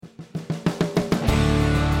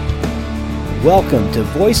Welcome to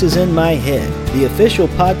Voices in My Head, the official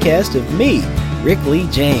podcast of me, Rick Lee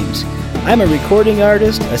James. I'm a recording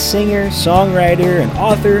artist, a singer, songwriter, an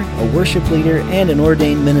author, a worship leader, and an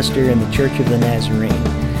ordained minister in the Church of the Nazarene.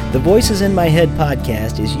 The Voices in My Head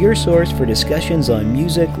podcast is your source for discussions on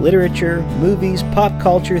music, literature, movies, pop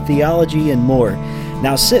culture, theology, and more.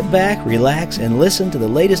 Now sit back, relax, and listen to the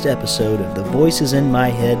latest episode of the Voices in My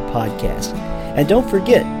Head podcast. And don't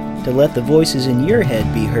forget to let the voices in your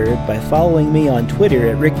head be heard by following me on Twitter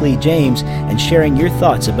at Rick Lee James and sharing your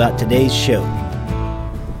thoughts about today's show.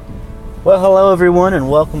 Well, hello everyone, and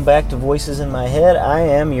welcome back to Voices in My Head. I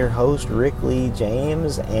am your host, Rick Lee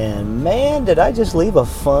James, and man, did I just leave a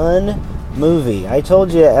fun movie. I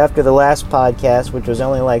told you after the last podcast, which was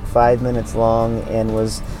only like 5 minutes long and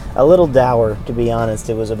was a little dour, to be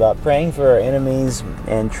honest. It was about praying for our enemies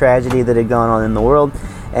and tragedy that had gone on in the world.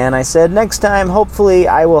 And I said, next time, hopefully,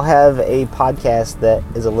 I will have a podcast that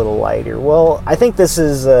is a little lighter. Well, I think this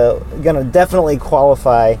is going to definitely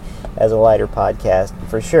qualify as a lighter podcast,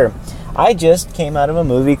 for sure. I just came out of a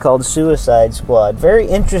movie called Suicide Squad. Very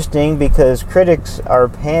interesting because critics are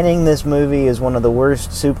panning this movie as one of the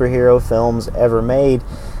worst superhero films ever made.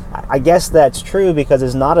 I guess that's true because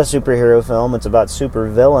it's not a superhero film. It's about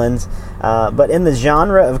supervillains. But in the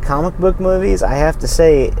genre of comic book movies, I have to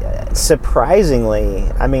say, surprisingly,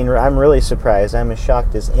 I'm really surprised. I'm as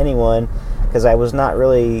shocked as anyone because I was not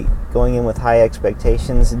really going in with high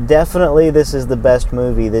expectations. Definitely this is the best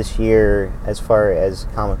movie this year as far as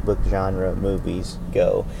comic book genre movies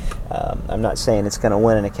go. I'm not saying it's going to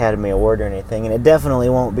win an Academy Award or anything, and it definitely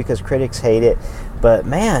won't because critics hate it. But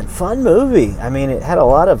man, fun movie. It had a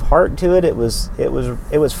lot of heart to it. It was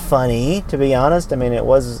funny, to be honest. It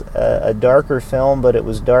was a darker film, but it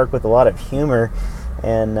was dark with a lot of humor.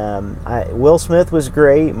 And Will Smith was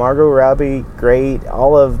great, Margot Robbie great,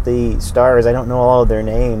 all of the stars. I don't know all of their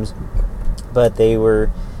names, but they were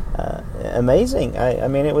amazing. I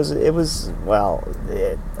don't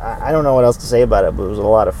know what else to say about it, but it was a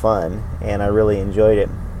lot of fun, and I really enjoyed it.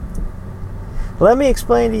 Let me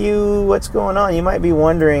explain to you what's going on. You might be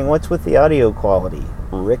wondering, what's with the audio quality?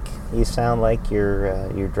 Rick, you sound like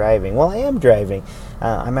you're driving. Well, I am driving.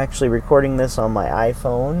 I'm actually recording this on my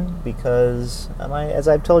iPhone because, as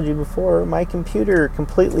I've told you before, my computer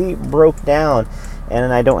completely broke down,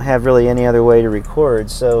 and I don't have really any other way to record.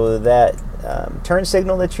 So that turn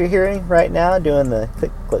signal that you're hearing right now, doing the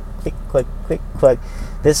click, click, click, click, click, click,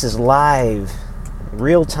 this is live,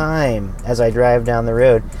 real time as I drive down the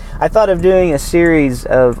road. I thought of doing a series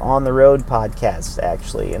of on-the-road podcasts,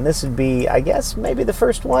 actually, and this would be, I guess, maybe the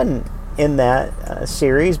first one in that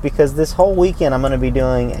series, because this whole weekend I'm going to be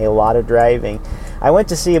doing a lot of driving. I went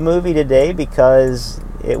to see a movie today because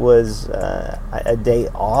it was a day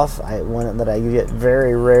off, one that I get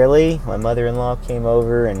very rarely. My mother-in-law came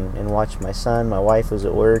over and watched my son. My wife was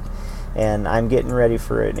at work. And I'm getting ready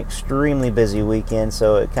for an extremely busy weekend,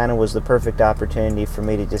 so it kind of was the perfect opportunity for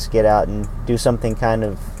me to just get out and do something kind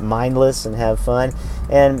of mindless and have fun.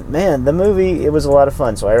 And man, the movie, it was a lot of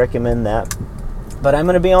fun, so I recommend that. But I'm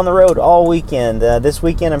going to be on the road all weekend. This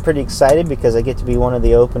weekend I'm pretty excited because I get to be one of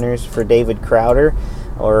the openers for David Crowder,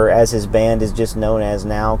 or as his band is just known as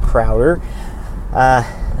now, Crowder.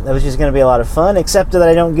 That was just going to be a lot of fun, except that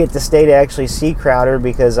I don't get to stay to actually see Crowder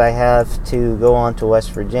because I have to go on to West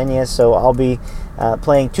Virginia. So I'll be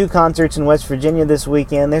playing 2 concerts in West Virginia this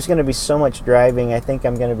weekend. There's going to be so much driving. I think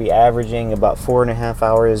I'm going to be averaging about 4.5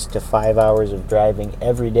 hours to 5 hours of driving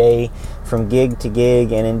every day from gig to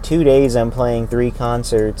gig. And in 2 days, I'm playing 3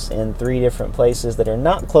 concerts in 3 different places that are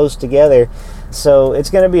not close together. So it's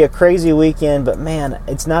going to be a crazy weekend, but man,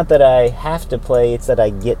 it's not that I have to play, it's that I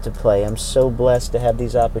get to play. I'm so blessed to have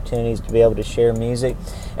these opportunities to be able to share music.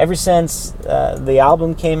 Ever since the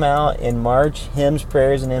album came out in March, Hymns,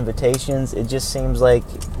 Prayers, and Invitations, it just seems like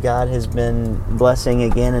God has been blessing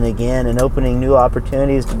again and again and opening new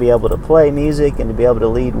opportunities to be able to play music and to be able to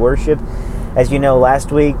lead worship. As you know,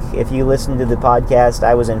 last week, if you listened to the podcast,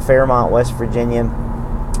 I was in Fairmont, West Virginia,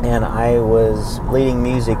 and I was leading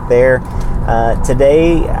music there.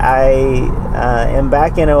 Today I am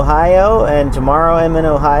back in Ohio, and tomorrow I'm in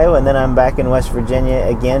Ohio, and then I'm back in West Virginia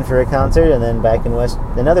again for a concert, and then back in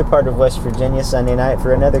another part of West Virginia Sunday night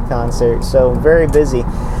for another concert. So very busy.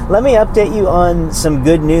 Let me update you on some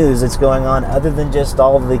good news that's going on other than just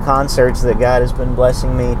all of the concerts that God has been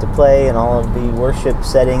blessing me to play and all of the worship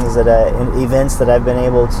settings and events that I've been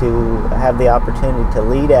able to have the opportunity to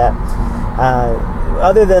lead at.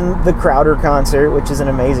 Other than the Crowder concert, which is an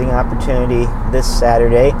amazing opportunity this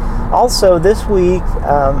Saturday. Also, this week,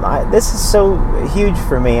 this is so huge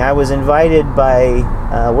for me. I was invited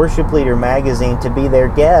by Worship Leader magazine to be their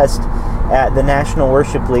guest at the National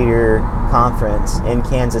Worship Leader conference in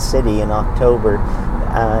Kansas City in October.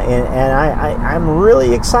 And I'm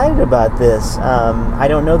really excited about this. I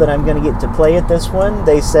don't know that I'm going to get to play at this one.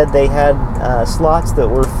 They said they had slots that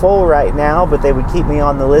were full right now, but they would keep me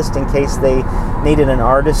on the list in case they needed an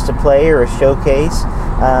artist to play or a showcase.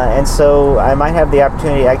 And so I might have the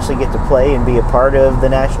opportunity to actually get to play and be a part of the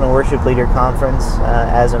National Worship Leader Conference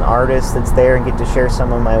as an artist that's there and get to share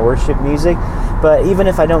some of my worship music. But even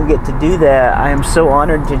if I don't get to do that, I am so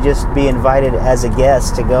honored to just be invited as a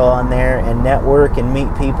guest to go on there and network and meet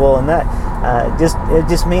people, and that it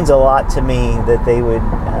just means a lot to me that they would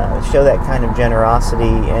show that kind of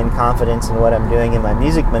generosity and confidence in what I'm doing in my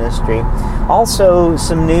music ministry. Also,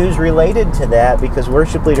 some news related to that, because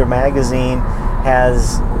Worship Leader Magazine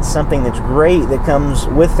has something that's great that comes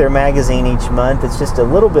with their magazine each month. It's just a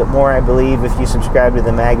little bit more, I believe, if you subscribe to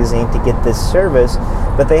the magazine to get this service,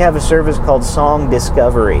 but they have a service called Song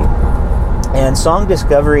Discovery. And Song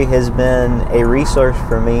Discovery has been a resource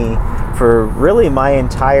for me for really my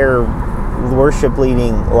entire worship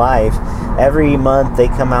leading life. Every month they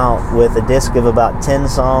come out with a disc of about 10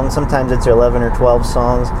 songs. Sometimes it's 11 or 12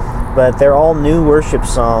 songs, but they're all new worship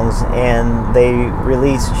songs, and they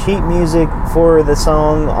release sheet music for the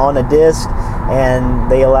song on a disc, and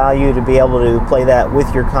they allow you to be able to play that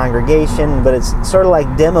with your congregation, but it's sort of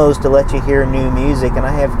like demos to let you hear new music. And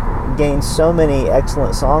I have gained so many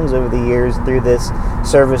excellent songs over the years through this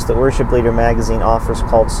service that Worship Leader Magazine offers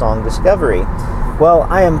called Song Discovery. Well,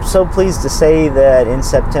 I am so pleased to say that in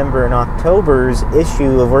September and October's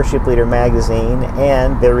issue of Worship Leader Magazine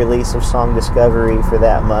and their release of Song Discovery for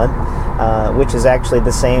that month, which is actually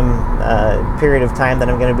the same period of time that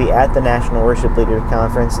I'm going to be at the National Worship Leader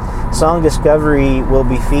Conference, Song Discovery will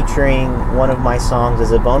be featuring one of my songs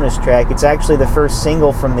as a bonus track. It's actually the first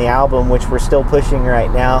single from the album, which we're still pushing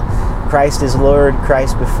right now, Christ is Lord,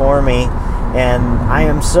 Christ Before Me. And I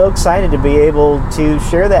am so excited to be able to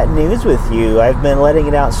share that news with you. I've been letting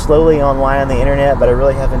it out slowly online on the internet, but I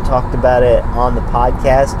really haven't talked about it on the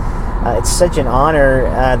podcast. It's such an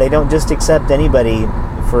honor. They don't just accept anybody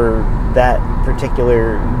for that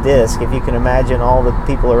particular disc. If you can imagine all the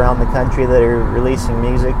people around the country that are releasing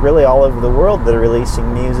music, really all over the world that are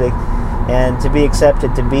releasing music, and to be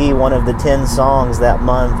accepted to be one of the 10 songs that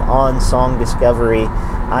month on Song Discovery,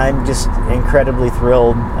 I'm just incredibly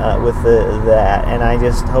thrilled with that, and I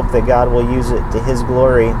just hope that God will use it to His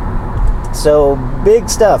glory. So big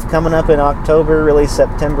stuff coming up in October, really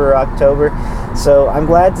September, October. So I'm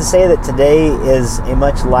glad to say that today is a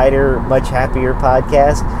much lighter, much happier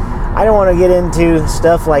podcast. I don't want to get into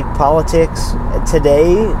stuff like politics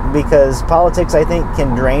today, because politics, I think,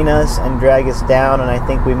 can drain us and drag us down, and I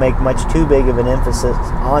think we make much too big of an emphasis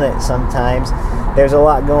on it sometimes. There's a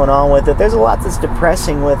lot going on with it. There's a lot that's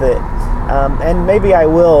depressing with it. And maybe I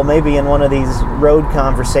will, maybe in one of these road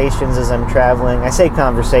conversations as I'm traveling. I say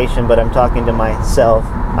conversation, but I'm talking to myself.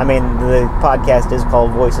 I mean, the podcast is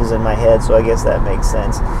called Voices in My Head, so I guess that makes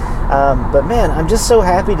sense. But man, I'm just so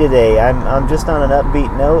happy today. I'm just on an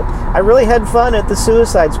upbeat note. I really had fun at the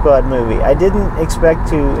Suicide Squad movie. I didn't expect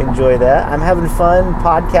to enjoy that. I'm having fun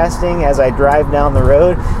podcasting as I drive down the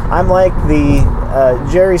road. I'm like the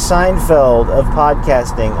Jerry Seinfeld of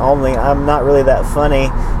podcasting, only I'm not really that funny,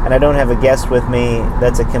 and I don't have a guest with me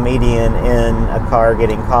that's a comedian in a car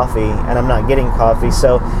getting coffee, and I'm not getting coffee,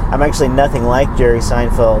 so I'm actually nothing like Jerry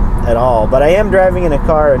Seinfeld at all. But I am driving in a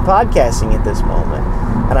car and podcasting at this moment,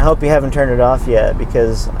 and I hope you haven't turned it off yet,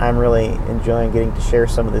 because I'm really enjoying getting to share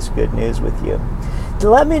some of this good news with you.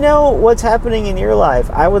 Let me know what's happening in your life.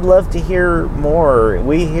 I would love to hear more.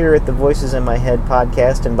 We here at the Voices in My Head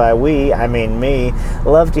podcast, and by we, I mean me,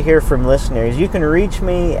 love to hear from listeners. You can reach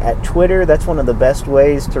me at Twitter. That's one of the best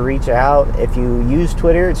ways to reach out. If you use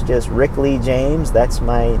Twitter, it's just Rick Lee James. That's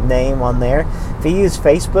my name on there. If you use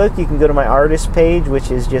Facebook, you can go to my artist page, which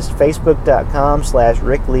is just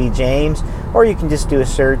facebook.com/Rick Lee James, or you can just do a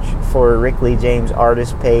search for Rick Lee James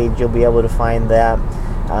artist page. You'll be able to find that.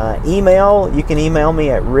 Email, you can email me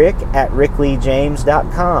at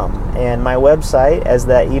rick@rickleejames.com, and my website, as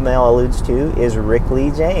that email alludes to, is Rick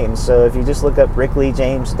Lee James. So if you just look up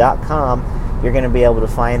rickleejames.com, you're going to be able to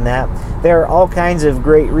find that. There are all kinds of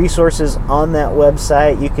great resources on that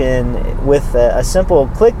website. You can, with a simple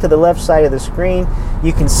click to the left side of the screen,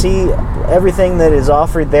 you can see everything that is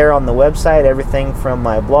offered there on the website, everything from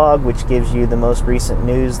my blog, which gives you the most recent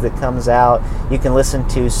news that comes out. You can listen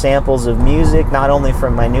to samples of music, not only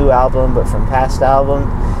from my new album, but from past albums.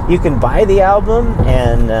 You can buy the album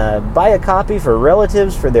and buy a copy for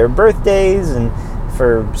relatives for their birthdays and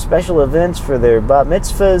for special events, for their bat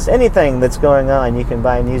mitzvahs, anything that's going on, you can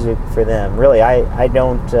buy music for them. Really, I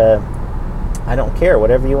don't care.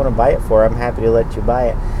 Whatever you want to buy it for, I'm happy to let you buy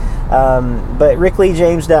it. But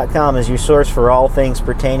rickleejames.com is your source for all things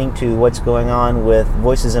pertaining to what's going on with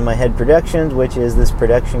Voices in My Head Productions, which is this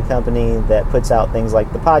production company that puts out things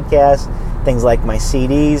like the podcast, things like my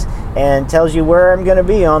CDs, and tells you where I'm going to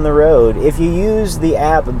be on the road. If you use the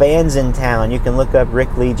app Bands in Town, you can look up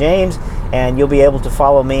Rick Lee James, and you'll be able to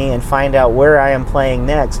follow me and find out where I am playing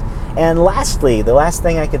next. And lastly, the last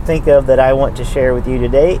thing I could think of that I want to share with you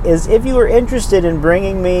today is if you are interested in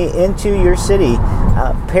bringing me into your city,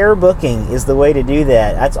 pair booking is the way to do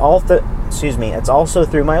that. That's it's also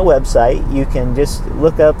through my website. You can just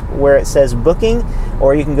look up where it says booking,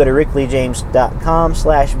 or you can go to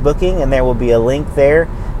rickleejames.com/booking, and there will be a link there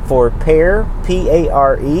for Pair,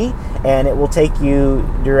 P-A-R-E, and it will take you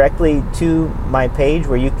directly to my page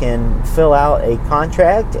where you can fill out a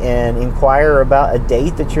contract and inquire about a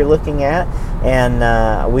date that you're looking at, and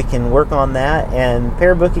we can work on that. And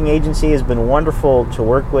Pair Booking Agency has been wonderful to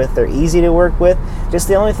work with. They're easy to work with. Just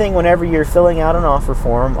the only thing, whenever you're filling out an offer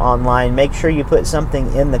form online, make sure you put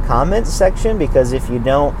something in the comments section, because if you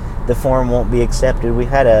don't, the form won't be accepted. We've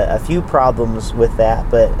had a few problems with that,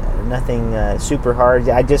 but nothing super hard.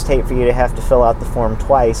 I just hate for you to have to fill out the form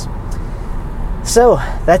twice. So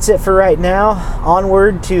that's it for right now.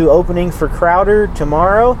 Onward to opening for Crowder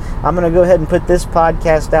tomorrow. I'm going to go ahead and put this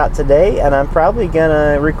podcast out today, and I'm probably going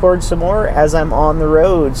to record some more as I'm on the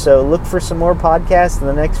road. So look for some more podcasts in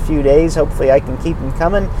the next few days. Hopefully I can keep them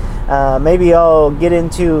coming. Maybe I'll get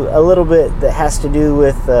into a little bit that has to do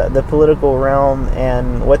with the political realm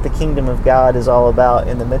and what the kingdom of God is all about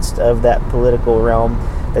in the midst of that political realm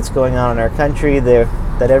that's going on in our country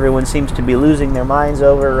that everyone seems to be losing their minds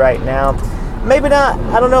over right now. Maybe not.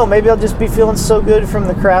 I don't know. Maybe I'll just be feeling so good from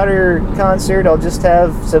the Crowder concert. I'll just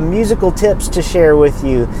have some musical tips to share with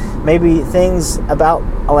you. Maybe things about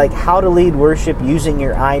like how to lead worship using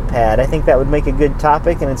your iPad. I think that would make a good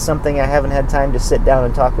topic, and it's something I haven't had time to sit down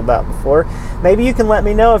and talk about before. Maybe you can let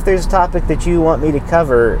me know if there's a topic that you want me to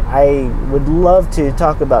cover. I would love to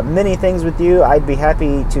talk about many things with you. I'd be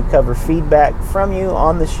happy to cover feedback from you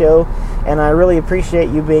on the show, and I really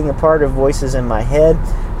appreciate you being a part of Voices in My Head.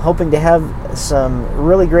 Hoping to have some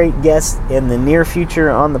really great guests in the near future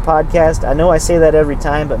on the podcast. I know I say that every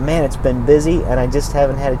time, but man, it's been busy, and I just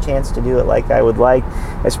haven't had a chance to do it like I would like,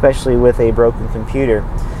 especially with a broken computer.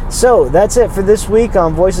 So that's it for this week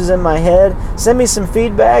on Voices in My Head. Send me some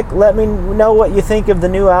feedback. Let me know what you think of the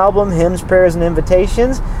new album, Hymns, Prayers, and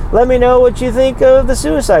Invitations. Let me know what you think of the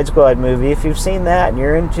Suicide Squad movie. If you've seen that and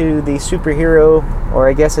you're into the superhero, or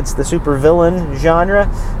I guess it's the supervillain genre,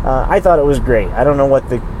 I thought it was great. I don't know what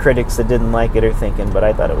the critics that didn't like it are thinking, but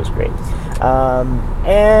I thought it was great.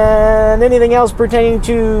 And anything else pertaining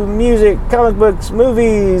to music, comic books,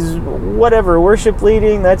 movies, whatever, worship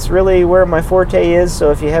leading, that's really where my forte is.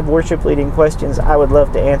 So if you have worship leading questions, I would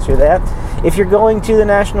love to answer that. If you're going to the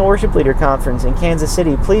National Worship Leader Conference in Kansas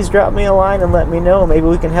City, please drop me a line and let me know. Maybe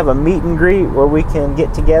we can have a meet and greet where we can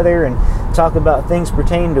get together and talk about things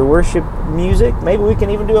pertaining to worship music. Maybe we can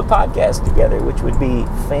even do a podcast together, which would be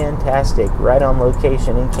fantastic, right on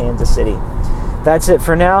location in Kansas City. That's it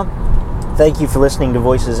for now. Thank you for listening to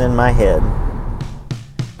Voices in My Head.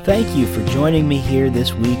 Thank you for joining me here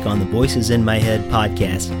this week on the Voices in My Head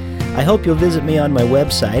podcast. I hope you'll visit me on my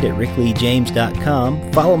website at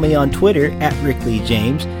rickleejames.com, follow me on Twitter at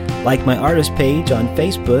rickleejames, like my artist page on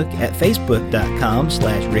Facebook at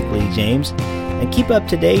facebook.com/rickleejames, and keep up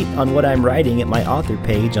to date on what I'm writing at my author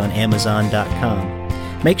page on amazon.com.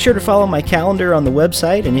 Make sure to follow my calendar on the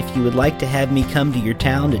website, and if you would like to have me come to your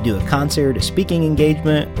town to do a concert, a speaking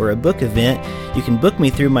engagement, or a book event, you can book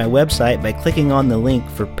me through my website by clicking on the link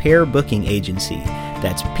for Pair Booking Agency.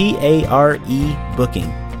 That's P-A-R-E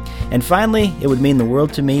Booking. And finally, it would mean the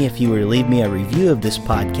world to me if you were to leave me a review of this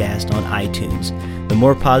podcast on iTunes. The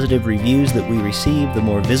more positive reviews that we receive, the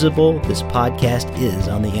more visible this podcast is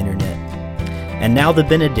on the internet. And now the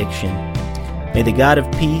benediction. May the God of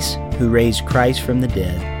peace, who raised Christ from the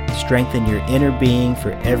dead, strengthen your inner being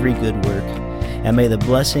for every good work. And may the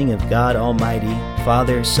blessing of God Almighty,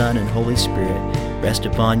 Father, Son, and Holy Spirit rest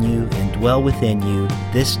upon you and dwell within you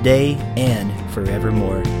this day and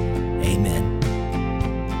forevermore. Amen.